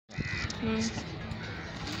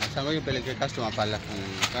Sasa ngoja upeleke customer pale.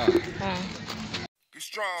 Sawa. Be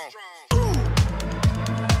strong.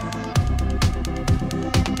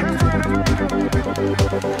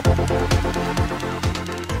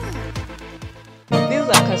 These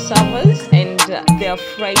are cassavas and they are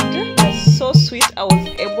fried. They're so sweet. I was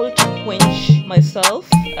able to quench myself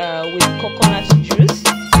with coconut juice.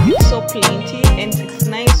 It's so plenty and it's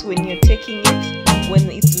nice when you're taking it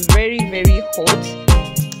when it's very hot.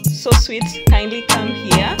 So sweet. Kindly come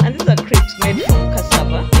here. And these are crepes made from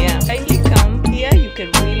cassava. Yeah, kindly come here. You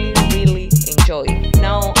can really enjoy.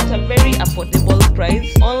 Now at a very affordable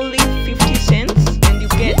price, only 50 cents, and you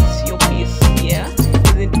get your piece. Yeah,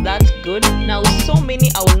 isn't that good? Now so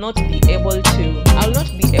many I will not be able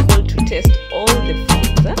to test all the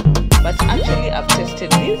foods, but actually I've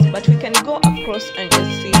tested this. But we can go across and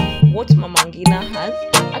just see what Mama Ngina has.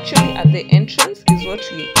 Actually at the entrance is what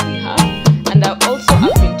we have, and I've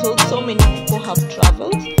been told so many people have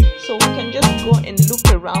traveled, so we can just go and look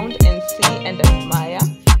around and see and admire.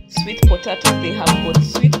 Sweet potatoes, they have got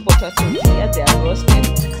sweet potatoes here. They are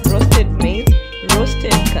roasted maize,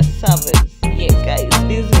 roasted cassavas. Yeah guys,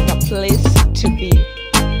 this is a place to be.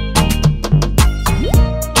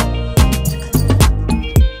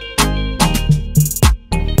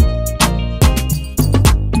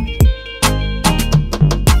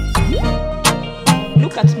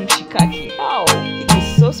 Look at mshikaki. Wow, it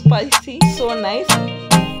is so spicy, so nice.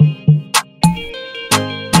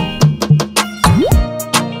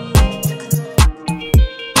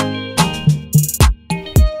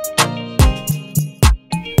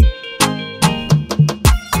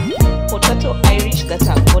 Potato Irish that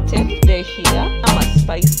are coated, they're here.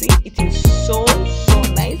 Spicy. It is so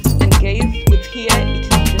nice. And guys, with here it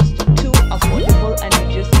is just too affordable and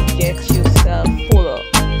you just get yourself full,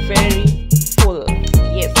 very full.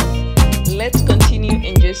 Yes, let's continue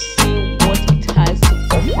and just see what it has to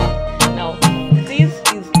offer. Now this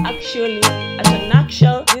is actually, at a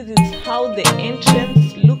nutshell, this is how the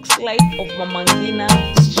entrance looks like of Mama Ngina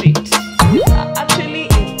Street. Actually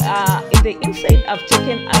in the inside I've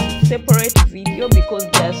taken a separate video because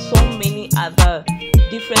there are so many other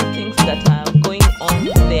different things that are going on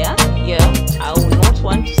there. Yeah, I will not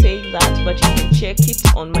want to say that, but you can check it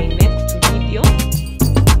on my next video.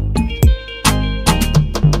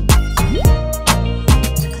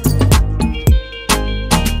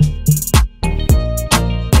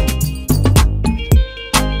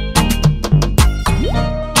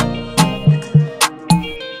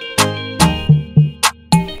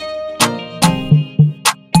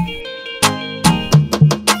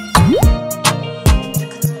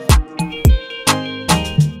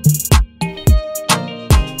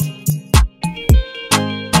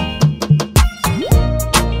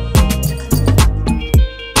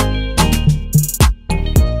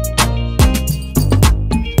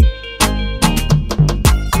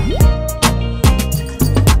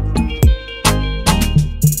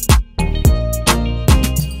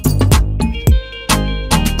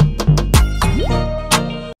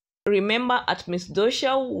 Remember, at Miss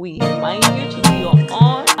Dosha, we remind you to do your own